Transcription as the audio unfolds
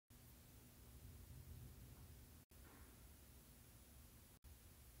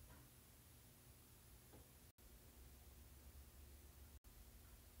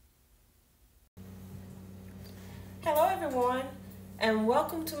Hello everyone, and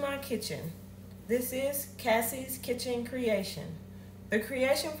welcome to my kitchen. This is Cassie's Kitchen Creation. The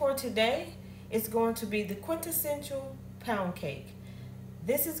creation for today is going to be the quintessential pound cake.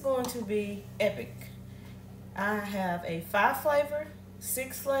 This is going to be epic. I have a 5 flavor,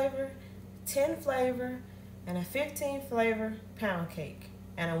 6 flavor, 10 flavor, and a 15 flavor pound cake.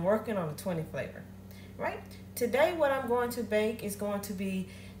 And I'm working on a 20 flavor, right? Today what I'm going to bake is going to be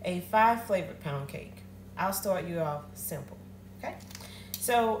a 5 flavored pound cake. I'll start you off simple, okay?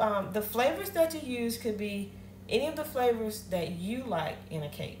 So the flavors that you use could be any of the flavors that you like in a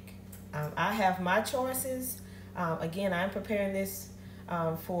cake. I have my choices. Again, I'm preparing this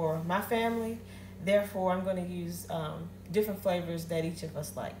for my family. Therefore, I'm going to use different flavors that each of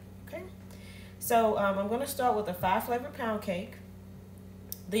us like, okay? So I'm going to start with a 5 flavor pound cake.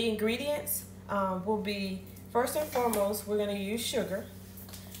 The ingredients will be, first and foremost, we're going to use sugar.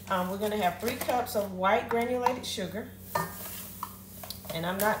 We're going to have 3 cups of white granulated sugar. And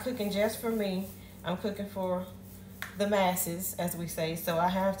I'm not cooking just for me. I'm cooking for the masses, as we say. So I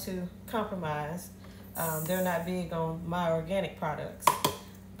have to compromise. They're not big on my organic products.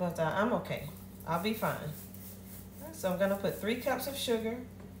 But I'm okay. I'll be fine. So I'm going to put 3 cups of sugar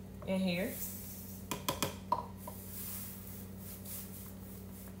in here.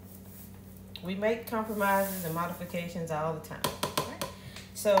 We make compromises and modifications all the time.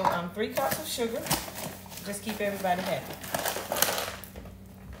 So 3 cups of sugar, just keep everybody happy.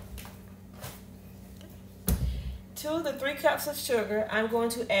 To the 3 cups of sugar, I'm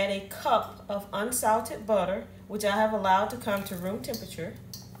going to add a cup of unsalted butter, which I have allowed to come to room temperature.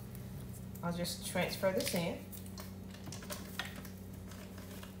 I'll just transfer this in.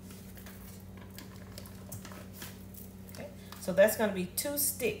 Okay, so that's going to be 2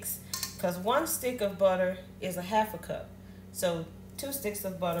 sticks, because 1 stick of butter is a half a cup. So 2 sticks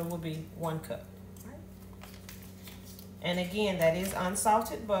of butter will be 1 cup. And again, that is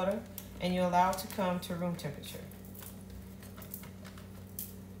unsalted butter, and you're allowed to come to room temperature.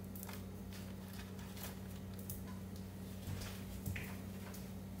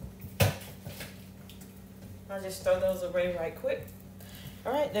 I'll just throw those away right quick.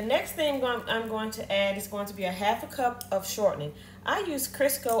 All right, the next thing I'm going to add is going to be a half a cup of shortening. I use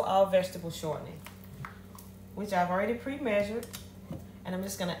Crisco all vegetable shortening, which I've already pre-measured. And I'm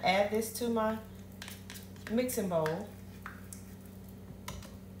just going to add this to my mixing bowl.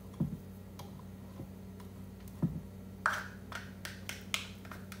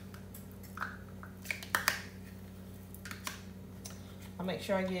 I'll make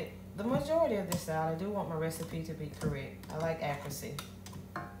sure I get the majority of this out. I do want my recipe to be correct. I like accuracy.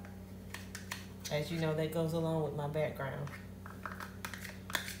 As you know, that goes along with my background.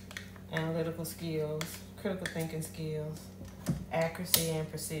 Analytical skills, critical thinking skills, accuracy and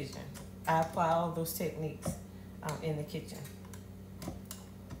precision. I apply all those techniques in the kitchen.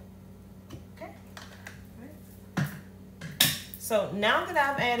 Okay. Right. So now that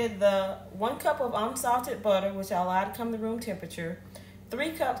I've added the 1 cup of unsalted butter, which I allow to come to room temperature,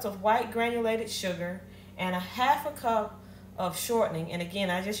 3 cups of white granulated sugar, and a half a cup of shortening. And again,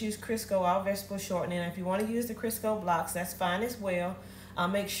 I just use Crisco all vegetable shortening. If you want to use the Crisco blocks, that's fine as well.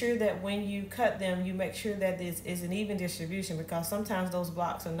 Make sure that when you cut them, you make sure that this is an even distribution, because sometimes those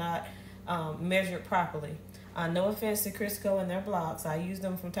blocks are not measured properly. No offense to Crisco and their blocks. I use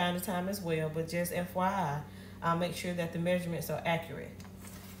them from time to time as well, but just FYI, I'll make sure that the measurements are accurate.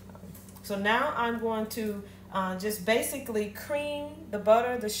 So now I'm going to just basically cream the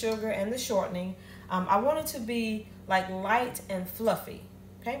butter, the sugar, and the shortening. I want it to be like light and fluffy.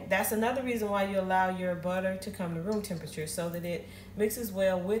 Okay, that's another reason why you allow your butter to come to room temperature, so that it mixes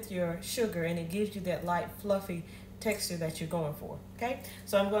well with your sugar and it gives you that light, fluffy texture that you're going for. Okay,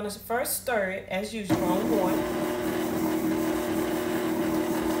 so I'm going to first stir it as usual on 1.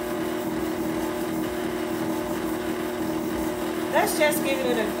 That's just giving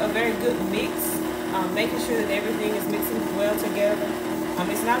it a very good mix, making sure that everything is mixing well together.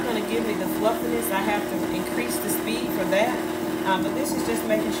 It's not going to give me the fluffiness. I have to increase the speed for that. But this is just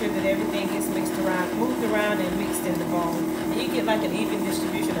making sure that everything gets mixed around, moved around and mixed in the bowl. And you get like an even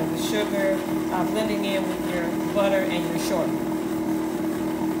distribution of the sugar, blending in with your butter and your shortening.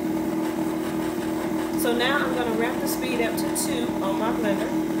 So now I'm going to ramp the speed up to 2 on my blender.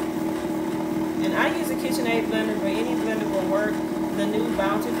 And I use a KitchenAid blender, but any blender will work. The new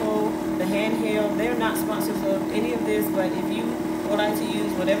Bountiful, the handheld, they're not sponsors of any of this, but if you would like to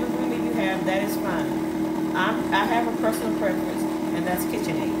use whatever blender you have, that is fine. I have a personal preference, and that's KitchenAid.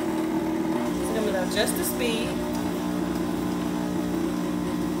 So I'm going to adjust the speed.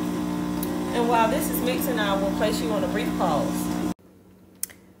 And while this is mixing, I will place you on a brief pause.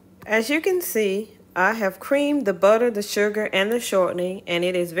 As you can see, I have creamed the butter, the sugar, and the shortening, and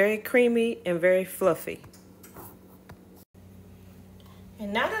it is very creamy and very fluffy.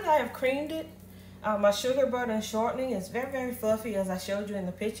 And now that I have creamed it, my sugar, butter, and shortening is very, very fluffy as I showed you in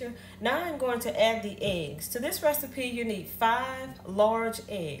the picture. Now I'm going to add the eggs. To this recipe, you need 5 large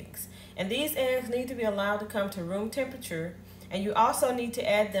eggs. And these eggs need to be allowed to come to room temperature. And you also need to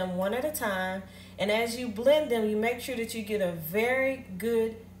add them one at a time. And as you blend them, you make sure that you get a very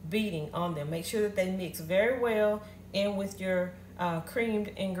good beating on them. Make sure that they mix very well in with your creamed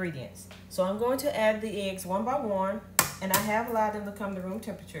ingredients. So I'm going to add the eggs one by one. And I have allowed them to come to room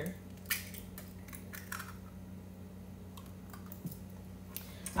temperature.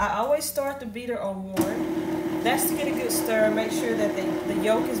 I always start the beater on 1. That's to get a good stir. Make sure that the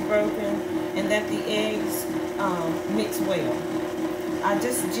yolk is broken and that the eggs mix well. I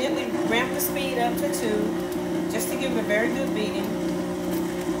just gently ramp the speed up to 2 just to give it a very good beating,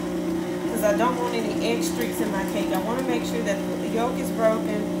 because I don't want any egg streaks in my cake. I want to make sure that the yolk is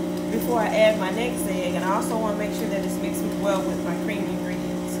broken before I add my next egg, and I also want to make sure that it's mixed well with my cream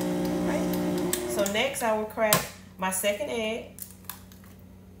ingredients. Right? So next I will crack my second egg.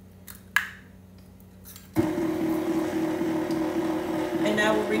 And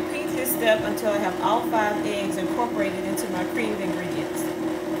I will repeat this step until I have all 5 eggs incorporated into my creamed ingredients.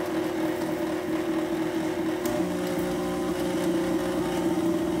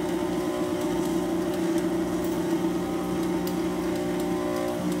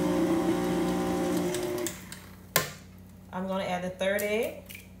 I'm going to add the third egg.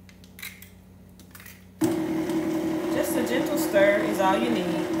 Just a gentle stir is all you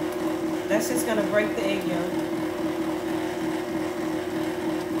need. That's just going to break the egg yolk.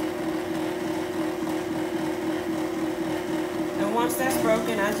 Once that's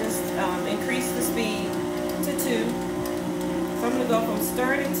broken, I just increase the speed to 2. So I'm going to go from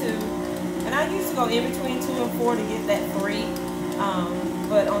stir to 2. And I usually go in between 2 and 4 to get that 3.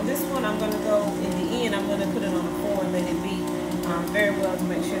 But on this one, I'm going to go in the end, I'm going to put it on a 4 and let it beat very well to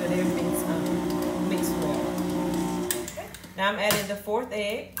make sure that everything's mixed well. Okay. Now I'm adding the 4th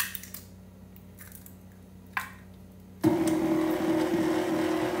egg.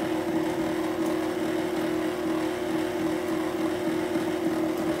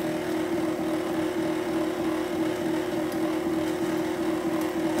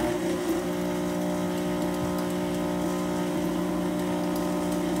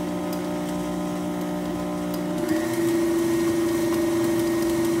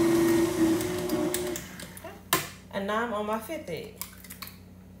 And now I'm on my 5th egg.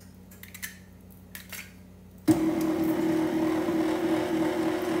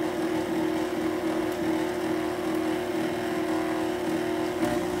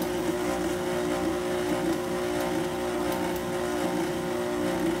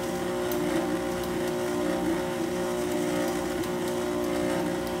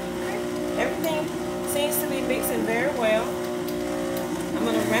 Everything seems to be mixing very well. I'm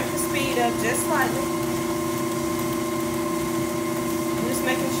going to ramp the speed up just slightly.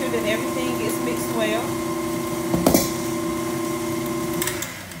 Making sure that everything gets mixed well.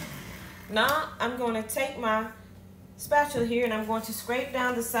 Now I'm going to take my spatula here and I'm going to scrape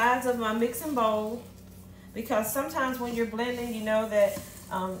down the sides of my mixing bowl, because sometimes when you're blending, you know that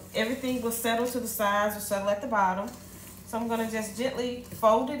everything will settle to the sides or settle at the bottom. So I'm going to just gently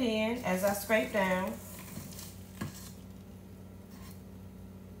fold it in as I scrape down.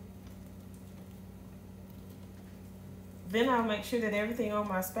 Then I'll make sure that everything on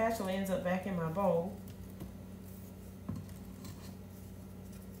my spatula ends up back in my bowl.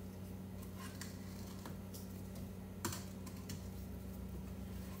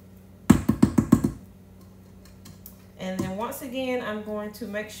 And then once again, I'm going to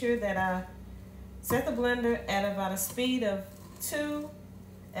make sure that I set the blender at about a speed of 2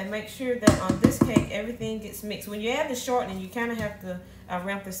 and make sure that on this cake, everything gets mixed. When you add the shortening, you kind of have to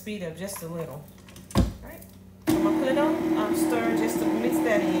ramp the speed up just a little. I'm going to put it on stir just to mix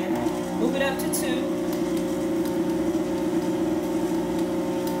that in. Move it up to 2.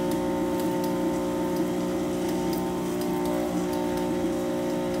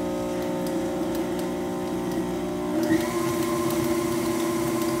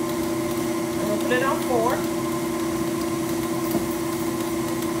 I'm going to put it on 4.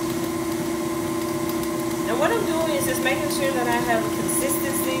 And what I'm doing is just making sure that I have a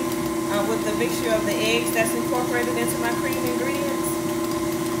consistency with the mixture of the eggs that's incorporated into my cream ingredients.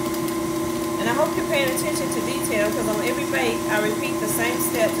 And I hope you're paying attention to detail, because on every bake I repeat the same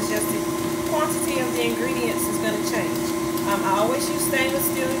steps. It's just the quantity of the ingredients is going to change. I always use stainless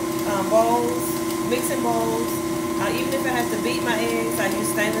steel bowls, mixing bowls. Even if I have to beat my eggs, I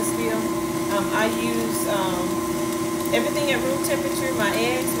use stainless steel. I use everything at room temperature, my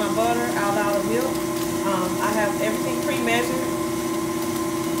eggs, my butter, I'll allow the milk. I have everything pre-measured.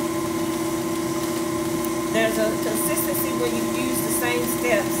 There's a consistency when you use the same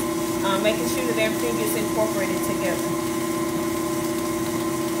steps, making sure that everything gets incorporated together.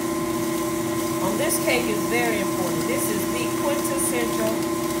 On this cake is very important. This is the quintessential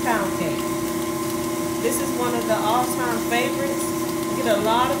pound cake. This is one of the all-time favorites. We get a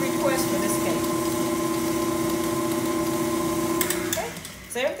lot of requests for this cake. Okay,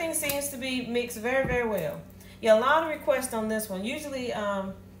 so everything seems to be mixed very, very well. Yeah, a lot of requests on this one. Usually,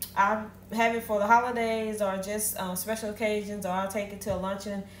 I have it for the holidays or just special occasions, or I'll take it to a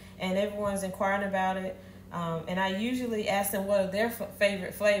luncheon and everyone's inquiring about it. And I usually ask them what are their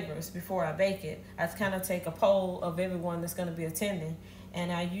favorite flavors before I bake it. I kind of take a poll of everyone that's going to be attending,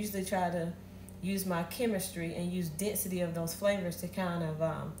 and I usually try to use my chemistry and use density of those flavors to kind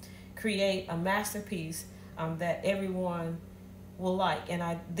of create a masterpiece that everyone will like. And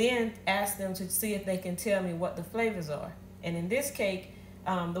I then ask them to see if they can tell me what the flavors are. And in this cake,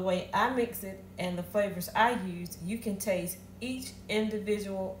 the way I mix it and the flavors I use, you can taste each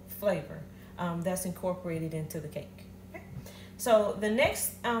individual flavor that's incorporated into the cake. Okay. So the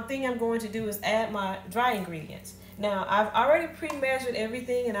next thing I'm going to do is add my dry ingredients. Now, I've already pre-measured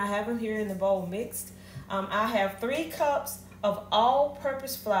everything and I have them here in the bowl mixed. I have 3 cups of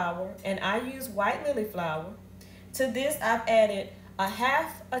all-purpose flour, and I use white lily flour. To this, I've added a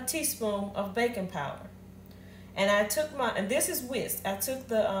half a teaspoon of baking powder. And I took and this is whisked. I took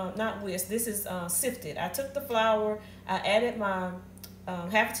the, not whisked, this is sifted. I took the flour, I added my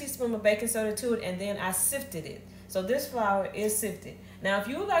half a teaspoon of baking soda to it, and then I sifted it. So this flour is sifted. Now, if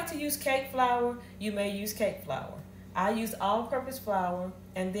you would like to use cake flour, you may use cake flour. I use all-purpose flour,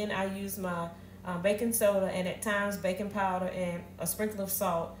 and then I use my baking soda and at times baking powder and a sprinkle of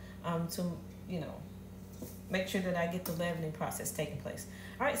salt to, make sure that I get the leavening process taking place.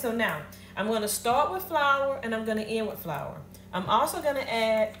 All right, so now I'm going to start with flour and I'm going to end with flour. I'm also going to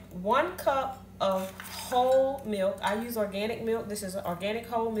add 1 cup of whole milk. I use organic milk. This is organic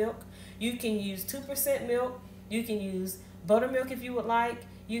whole milk. You can use 2% milk. You can use buttermilk if you would like.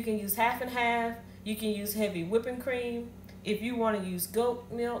 You can use half and half. You can use heavy whipping cream. If you want to use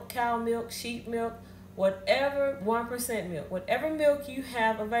goat milk, cow milk, sheep milk, whatever, 1% milk, whatever milk you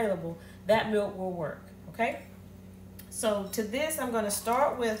have available, that milk will work. Okay, so to this I'm going to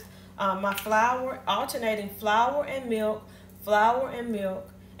start with my flour, alternating flour and milk,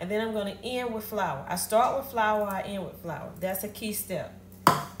 and then I'm going to end with flour. I start with flour, I end with flour. That's a key step.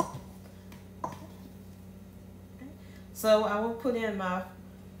 So I will put in my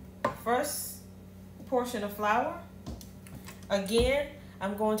first portion of flour. Again,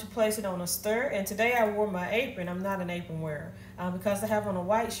 I'm going to place it on a stir, and today I wore my apron. I'm not an apron wearer. Because I have on a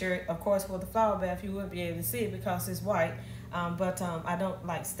white shirt, of course, with the flour bath, you wouldn't be able to see it because it's white, but I don't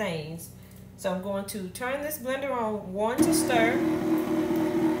like stains. So I'm going to turn this blender on 1 to stir,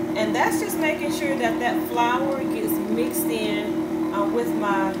 and that's just making sure that that flour gets mixed in with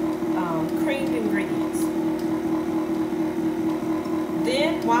my creamed ingredients.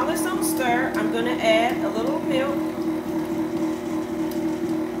 Then, while it's on stir, I'm going to add a little milk.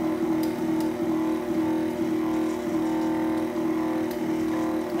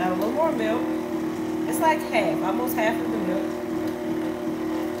 A little more milk. It's like half, almost half of the milk.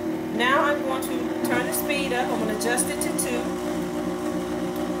 Now I'm going to turn the speed up. I'm going to adjust it to 2.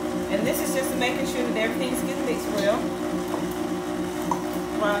 And this is just making sure that everything's getting mixed well.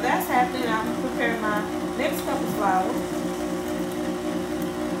 While that's happening, I'm preparing my next cup of flour.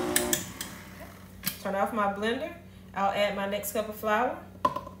 Turn off my blender. I'll add my next cup of flour.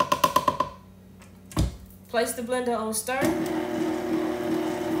 Place the blender on stir.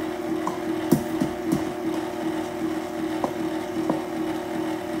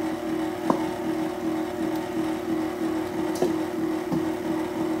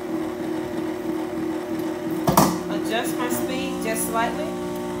 Adjust my speed just slightly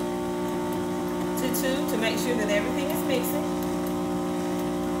to 2 to make sure that everything is mixing.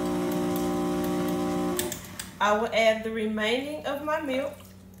 I will add the remaining of my milk.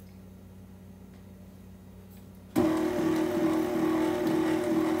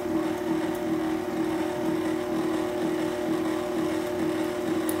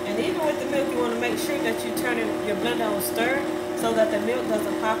 And even with the milk, you want to make sure that you turn your blender on stir so that the milk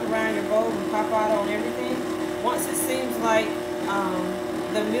doesn't pop around your bowl and pop out on everything. Once it seems like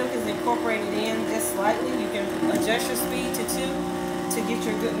the milk is incorporated in just slightly, you can adjust your speed to 2 to get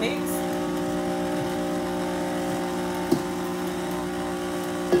your good mix.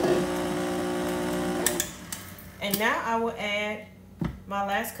 And now I will add my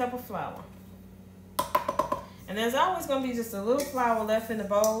last cup of flour. And there's always going to be just a little flour left in the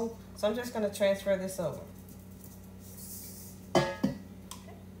bowl, so I'm just going to transfer this over.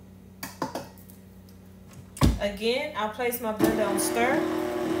 Again, I'll place my blender on stir.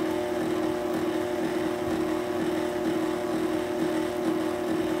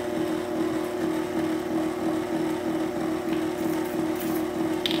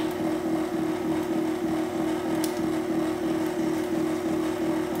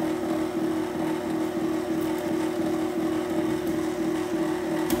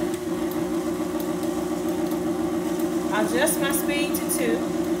 Adjust my speed to 2.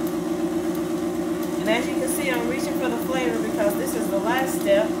 And as you can see, I'm reaching for the flavor because this is the last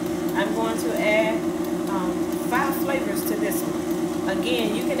step. I'm going to add 5 flavors to this one.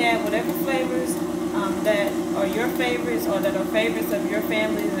 Again, you can add whatever flavors that are your favorites or that are favorites of your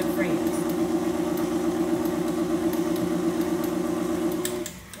families and friends.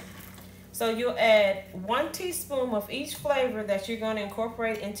 So you'll add 1 teaspoon of each flavor that you're going to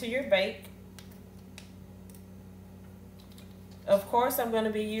incorporate into your bake. Of course, I'm going to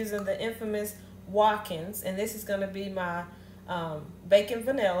be using the infamous Watkins, and this is going to be my bacon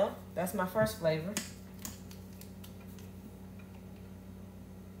vanilla. That's my first flavor.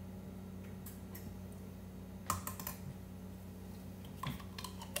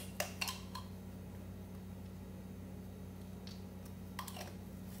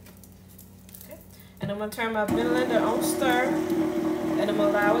 Okay. And I'm going to turn my blender on stir, and I'm going to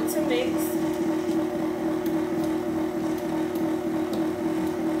allow it to mix.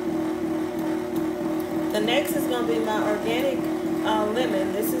 The next is going to be my organic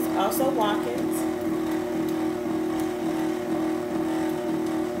lemon. This is also Watkins.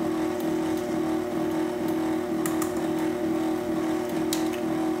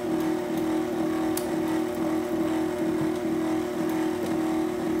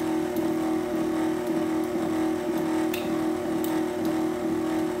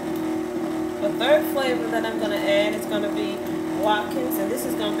 The third flavor that I'm going to add is going to be Watkins, and this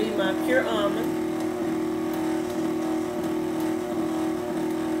is going to be my pure almond.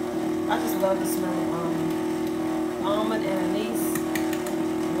 I just love the smell of almond. Almond and anise,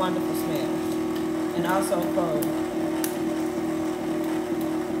 wonderful smell. And also clove.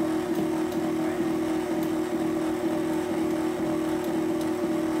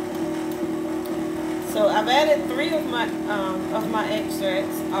 So I've added 3 of my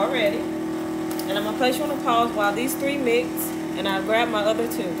extracts already. And I'm going to place you on a pause while these 3 mix, and I'll grab my other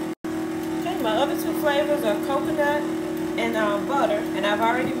 2. Okay, my other 2 flavors are coconut and butter, and I've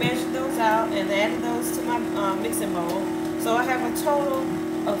already measured those out and added those to my mixing bowl. So I have a total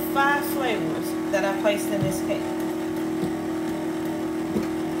of 5 flavors that I placed in this cake.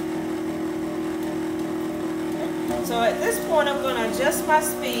 So at this point, I'm going to adjust my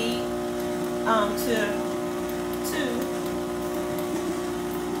speed to 2.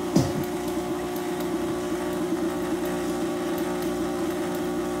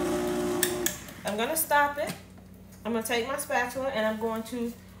 I'm going to stop it. I'm going to take my spatula and I'm going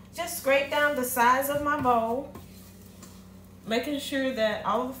to just scrape down the sides of my bowl, making sure that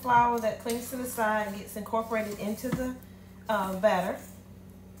all the flour that clings to the side gets incorporated into the batter.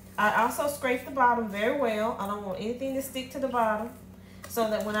 I also scrape the bottom very well. I don't want anything to stick to the bottom, so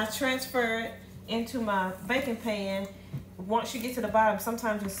that when I transfer it into my baking pan, once you get to the bottom,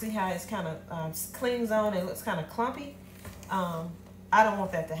 sometimes you'll see how it's kind of clings on and it looks kind of clumpy. I don't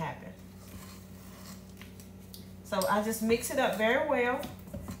want that to happen. So I just mix it up very well.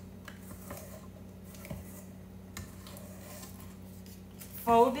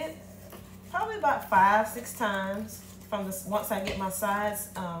 Fold it probably about 5-6 times from this, once I get my sides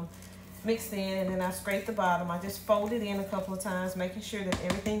mixed in, and then I scrape the bottom. I just fold it in a couple of times, making sure that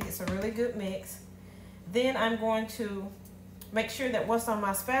everything gets a really good mix. Then I'm going to make sure that what's on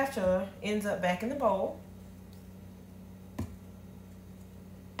my spatula ends up back in the bowl.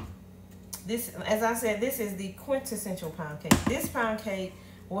 This, as I said, this is the quintessential pound cake. This pound cake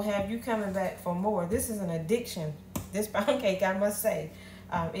will have you coming back for more. This is an addiction. This pound cake, I must say.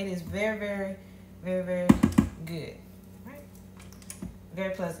 It is very, very, very, very good. Right?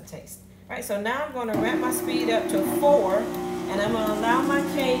 Very pleasant taste. All right, so now I'm going to ramp my speed up to 4, and I'm going to allow my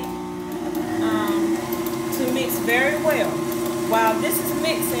cake to mix very well. While this is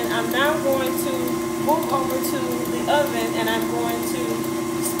mixing, I'm now going to move over to the oven, and I'm going to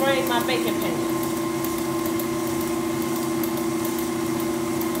spray my baking pan.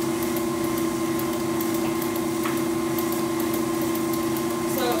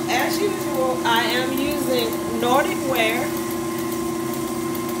 So as usual, I am using Nordic ware.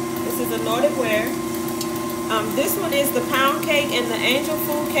 This is a Nordic ware. This one is the pound cake in the angel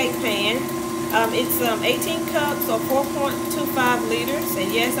food cake pan. It's 18 cups or 4.25 liters.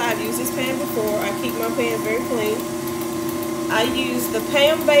 And yes, I've used this pan before. I keep my pans very clean. I use the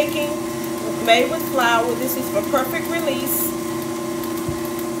pan baking made with flour. This is for perfect release.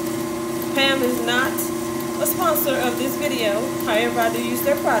 Pam is not a sponsor of this video. However, I do use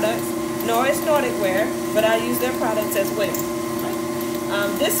their products. Nor is Nordic Wear, but I use their products as well.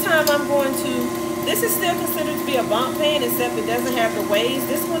 This time I'm going to, this is still considered to be a bump pan, except it doesn't have the waves.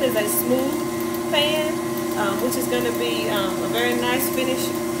 This one is a smooth pan, which is going to be a very nice finish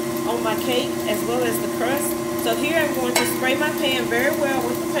on my cake as well as the crust. So here I'm going to spray my pan very well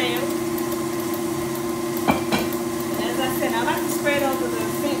with the pan. And as I said, I like to spray it over the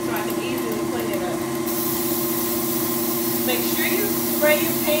sink so I can easily clean it up. Make sure you spray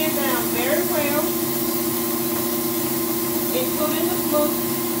your pan down very well, including the flute.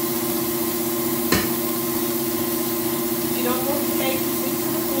 You don't want the cake to stick to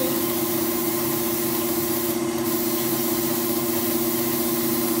the flute.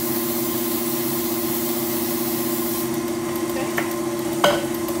 Okay.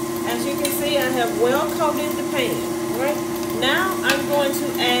 As you can see, I have well coated the pan. Right now, I'm going to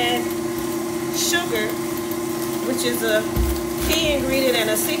add sugar, which is a key ingredient and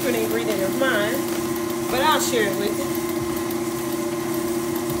a secret ingredient of mine, but I'll share it with you.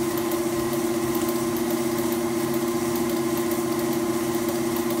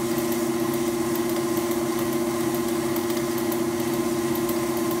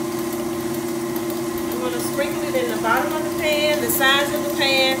 I'm going to sprinkle it in the bottom of the pan, the sides of the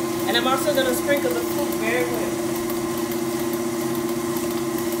pan, and I'm also going to sprinkle the fruit very well.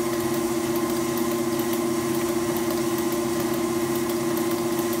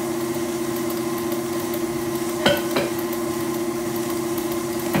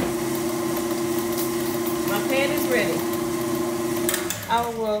 I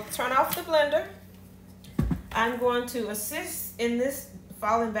will turn off the blender. I'm going to assist in this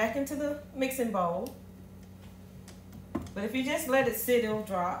falling back into the mixing bowl. But if you just let it sit, it'll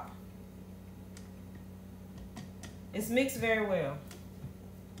drop. It's mixed very well.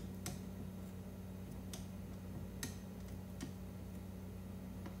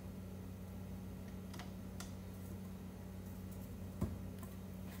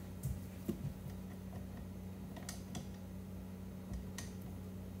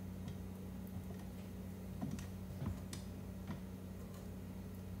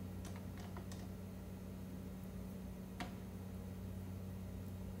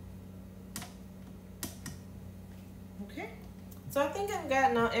 Okay, so I think I've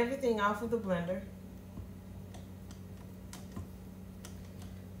gotten everything off of the blender.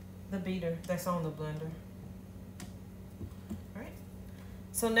 The beater that's on the blender. All right,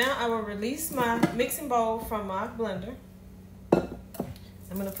 so now I will release my mixing bowl from my blender. I'm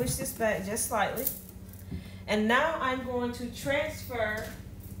going to push this back just slightly. And now I'm going to transfer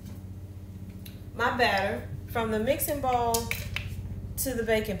my batter from the mixing bowl to the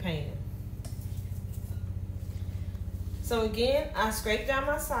baking pan. So again, I scrape down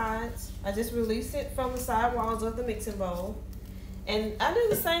my sides. I just release it from the side walls of the mixing bowl. And I do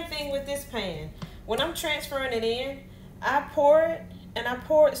the same thing with this pan. When I'm transferring it in, I pour it, and I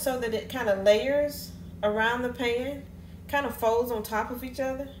pour it so that it kind of layers around the pan, kind of folds on top of each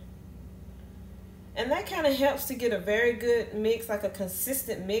other. And that kind of helps to get a very good mix, like a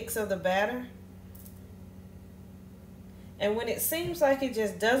consistent mix of the batter. And when it seems like it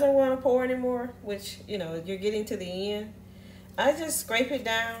just doesn't want to pour anymore, which, you know, you're getting to the end, I just scrape it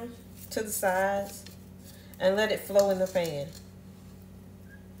down to the sides and let it flow in the pan.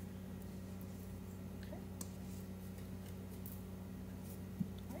 Okay.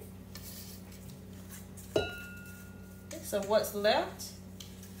 So what's left,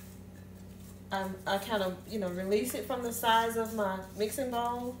 I kind of, you know, release it from the sides of my mixing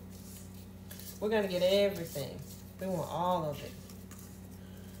bowl. We're going to get everything. We want all of it.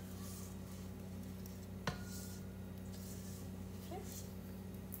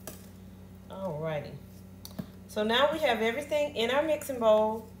 Alrighty. So now we have everything in our mixing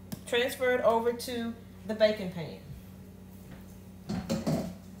bowl transferred over to the baking pan.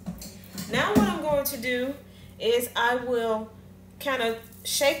 Now what I'm going to do is I will kind of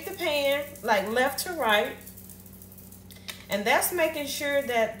shake the pan like left to right. And that's making sure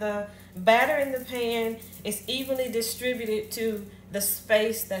that the batter in the pan is evenly distributed to the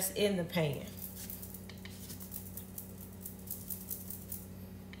space that's in the pan.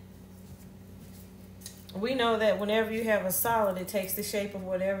 We know that whenever you have a solid, it takes the shape of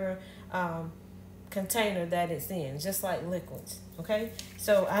whatever container that it's in, just like liquids, okay?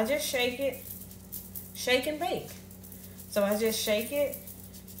 So I just shake it, shake and bake. So I just shake it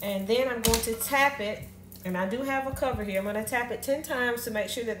And then I'm going to tap it, and I do have a cover here. I'm going to tap it 10 times to make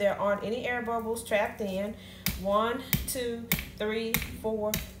sure that there aren't any air bubbles trapped in. 1, 2, 3,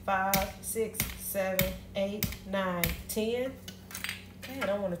 4, 5, 6, 7, 8, 9, 10. Okay, I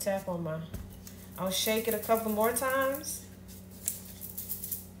don't want to tap on my... I'll shake it a couple more times.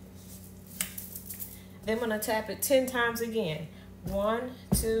 Then I'm going to tap it 10 times again. 1,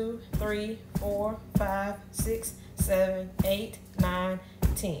 2, 3, 4, 5, 6, 7, 8, 9,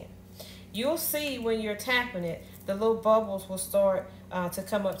 10. You'll see when you're tapping it, the little bubbles will start to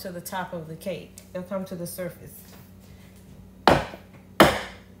come up to the top of the cake. They'll come to the surface.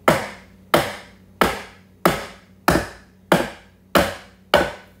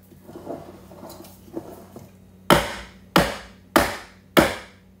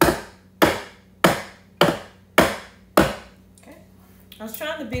 I was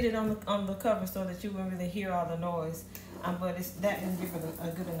trying to beat it on the cover so that you wouldn't really hear all the noise, but that didn't give it a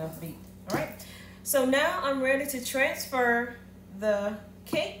good enough beat. All right, so now I'm ready to transfer the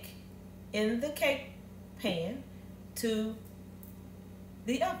cake in the cake pan to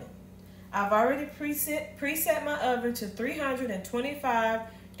the oven. I've already preset my oven to 325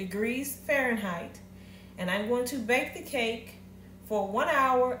 degrees Fahrenheit, and I'm going to bake the cake for 1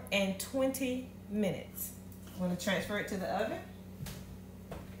 hour and 20 minutes. I'm going to transfer it to the oven.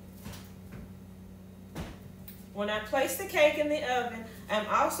 When I place the cake in the oven, I'm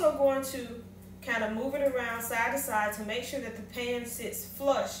also going to kind of move it around side to side to make sure that the pan sits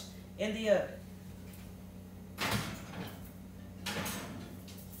flush in the oven.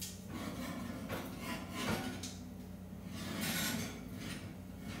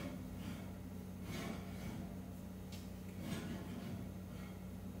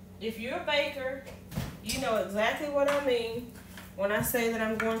 If you're a baker, you know exactly what I mean when I say that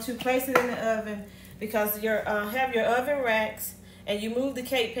I'm going to place it in the oven, because you have your oven racks and you move the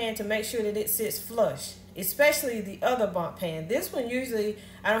cake pan to make sure that it sits flush, especially the other bundt pan. This one usually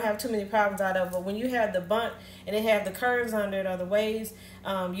I don't have too many problems out of, but when you have the bundt and it have the curves under it or the waves,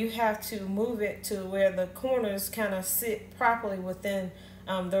 you have to move it to where the corners kind of sit properly within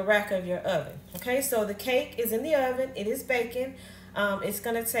the rack of your oven. Okay, so the cake is in the oven. It is baking. It's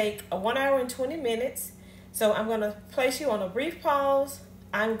going to take 1 hour and 20 minutes. So I'm going to place you on a brief pause.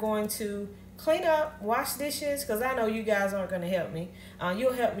 I'm going to clean up, wash dishes, because I know you guys aren't going to help me.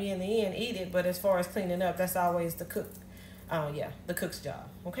 You'll help me in the end eat it, but as far as cleaning up, that's always the cook's job.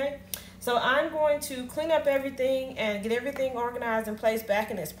 Okay, so I'm going to clean up everything and get everything organized and placed back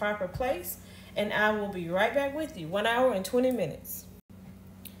in its proper place, and I will be right back with you. 1 hour and 20 minutes.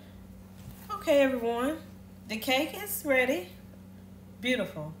 Okay, everyone, the cake is ready.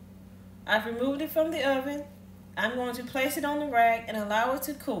 Beautiful. I've removed it from the oven. I'm going to place it on the rack and allow it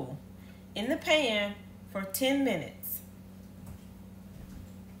to cool in the pan for 10 minutes.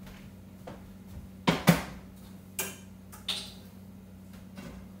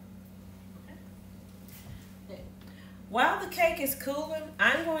 While the cake is cooling,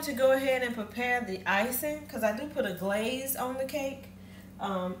 I'm going to go ahead and prepare the icing, because I do put a glaze on the cake.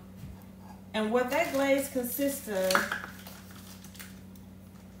 And what that glaze consists of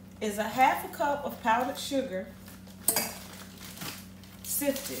is a ½ cup of powdered sugar,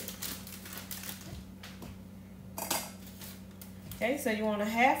 sifted. Okay, so you want a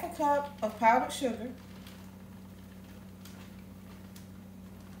 ½ cup of powdered sugar.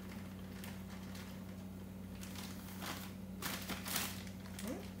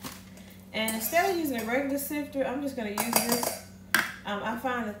 And instead of using a regular sifter, I'm just going to use this. I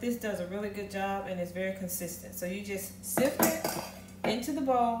find that this does a really good job and it's very consistent. So you just sift it into the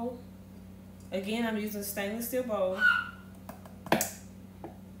bowl. Again, I'm using a stainless steel bowl.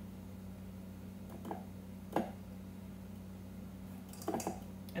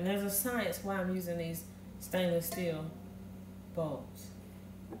 And there's a science why I'm using these stainless steel bowls.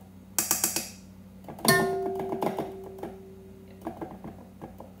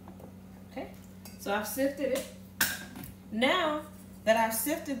 Okay, so I've sifted it. Now that I've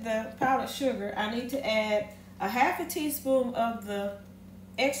sifted the powdered sugar, I need to add a ½ teaspoon of the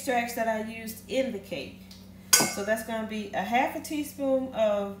extracts that I used in the cake. So that's going to be a ½ teaspoon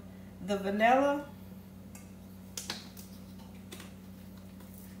of the vanilla,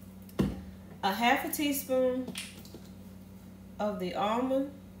 a ½ teaspoon of the almond,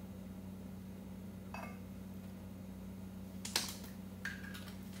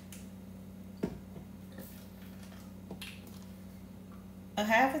 a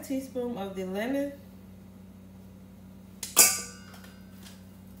 ½ teaspoon of the lemon,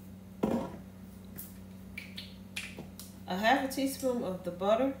 a ½ teaspoon of the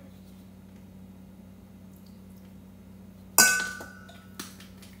butter,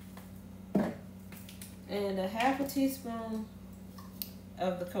 and a half a teaspoon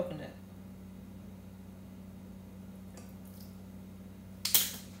of the coconut.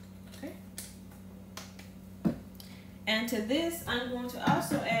 Okay. And to this, I'm going to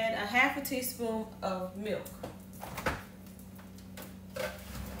also add a half a teaspoon of milk.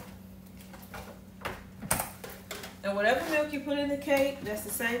 And whatever milk you put in the cake, that's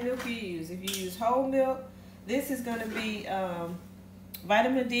the same milk you use. If you use whole milk, this is going to be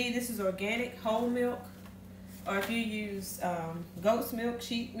vitamin D. This is organic whole milk. Or if you use goat's milk,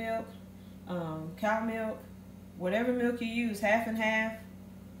 sheep milk, cow milk, whatever milk you use, half and half.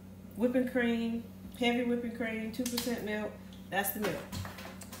 Whipping cream, heavy whipping cream, 2% milk, that's the milk.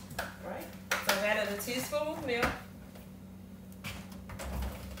 All right, so I've added a teaspoon of milk.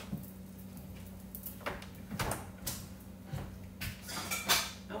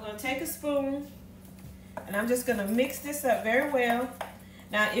 Take a spoon and I'm just going to mix this up very well.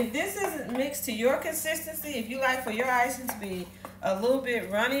 Now if this isn't mixed to your consistency, if you like for your icing to be a little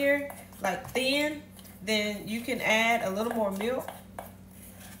bit runnier, like thin, then you can add a little more milk,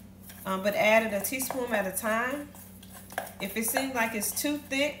 but add it a teaspoon at a time. If it seems like it's too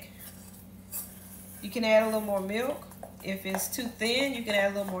thick, you can add a little more milk. If it's too thin, you can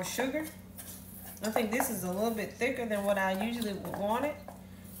add a little more sugar. I think this is a little bit thicker than what I usually would want it.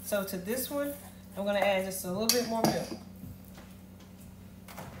 So to this one, I'm going to add just a little bit more milk.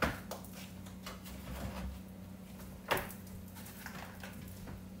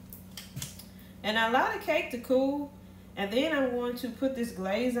 And I allow the cake to cool, and then I'm going to put this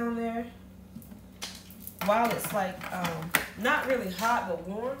glaze on there while it's like not really hot but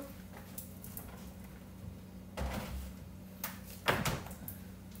warm.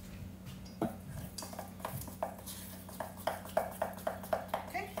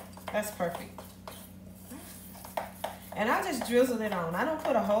 That's perfect. And I just drizzle it on. I don't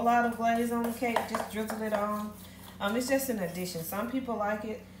put a whole lot of glaze on the cake, just drizzle it on. It's just an addition. Some people like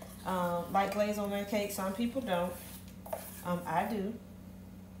it, like glaze on their cake. Some people don't. I do.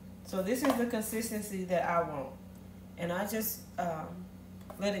 So this is the consistency that I want. And I just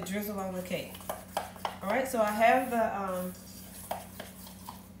let it drizzle on the cake. All right, so I have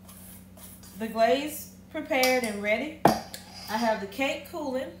the glaze prepared and ready. I have the cake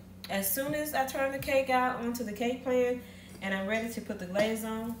cooling. As soon as I turn the cake out onto the cake pan and I'm ready to put the glaze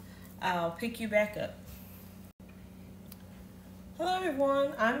on, I'll pick you back up. Hello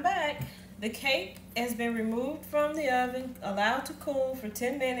everyone, I'm back. The cake has been removed from the oven, allowed to cool for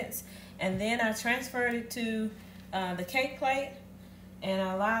 10 minutes, and then I transferred it to the cake plate and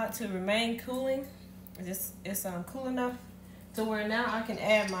I allowed it to remain cooling. It's cool enough to where now I can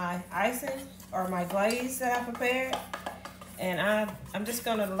add my icing or my glaze that I prepared. And I'm just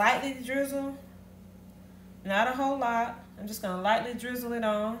going to lightly drizzle, not a whole lot. I'm just going to lightly drizzle it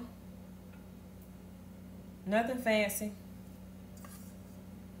on. Nothing fancy.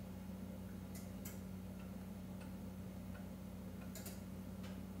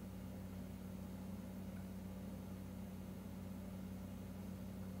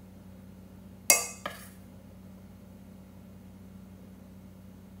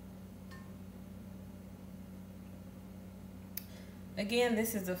 Again,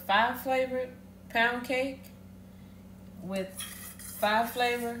 this is a 5-flavored pound cake with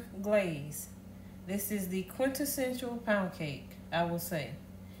 5-flavor glaze. This is the quintessential pound cake, I will say.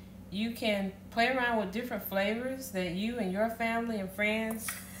 You can play around with different flavors that you and your family and friends,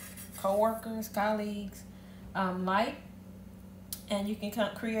 co-workers, colleagues like, and you can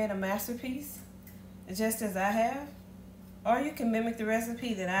create a masterpiece just as I have. Or you can mimic the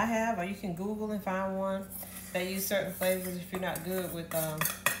recipe that I have, or you can Google and find one that use certain flavors if you're not good with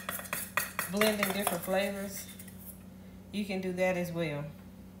blending different flavors. You can do that as well.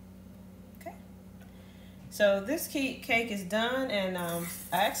 Okay. So this cake is done, and I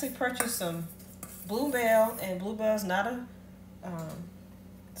actually purchased some Bluebell, and Bluebell's not a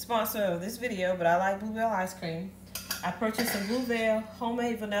sponsor of this video, but I like Bluebell ice cream. I purchased some Bluebell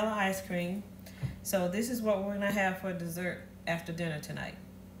homemade vanilla ice cream. So this is what we're gonna have for dessert after dinner tonight.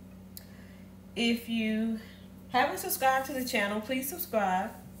 If you haven't subscribed to the channel, please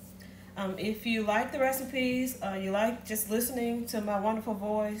subscribe. If you like the recipes, you like just listening to my wonderful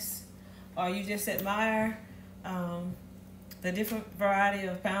voice, or you just admire the different variety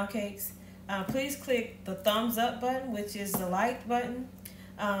of pound cakes, please click the thumbs up button, which is the like button.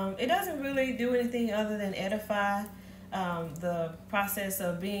 It doesn't really do anything other than edify the process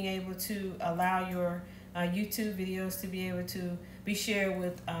of being able to allow your YouTube videos to be able to be shared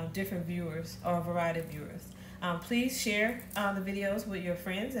with different viewers or a variety of viewers. Please share the videos with your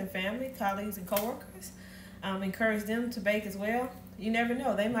friends and family, colleagues, and coworkers. Encourage them to bake as well. You never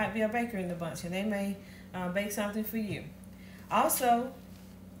know, they might be a baker in the bunch, and they may bake something for you. Also,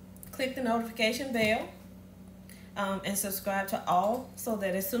 click the notification bell and subscribe to all so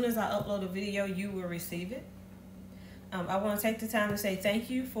that as soon as I upload a video, you will receive it. I want to take the time to say thank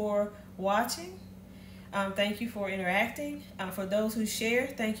you for watching. Thank you for interacting. For those who share,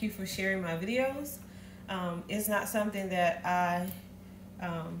 thank you for sharing my videos. It's not something that I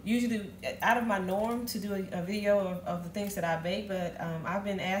usually out of my norm to do a video of the things that I bake, but I've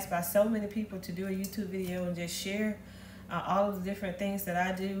been asked by so many people to do a YouTube video and just share all of the different things that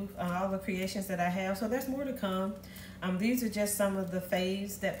I do, all the creations that I have. So there's more to come. These are just some of the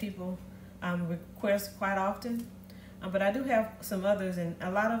faves that people request quite often. But I do have some others, and a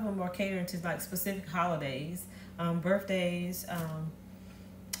lot of them are catering to like specific holidays, birthdays,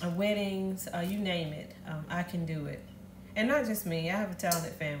 weddings, you name it. I can do it. And not just me, I have a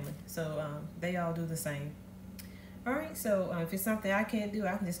talented family, so they all do the same. All right, so if it's something I can't do,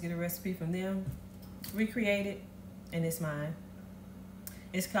 I can just get a recipe from them, recreate it, and it's mine.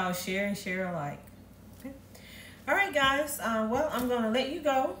 It's called Share and Share Alike. Okay. All right, guys, well, I'm going to let you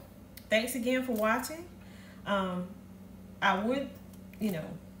go. Thanks again for watching. I would,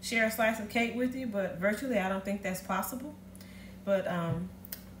 share a slice of cake with you, but virtually I don't think that's possible. But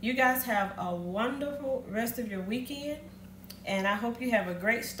you guys have a wonderful rest of your weekend, and I hope you have a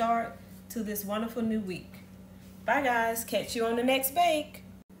great start to this wonderful new week. Bye, guys. Catch you on the next bake.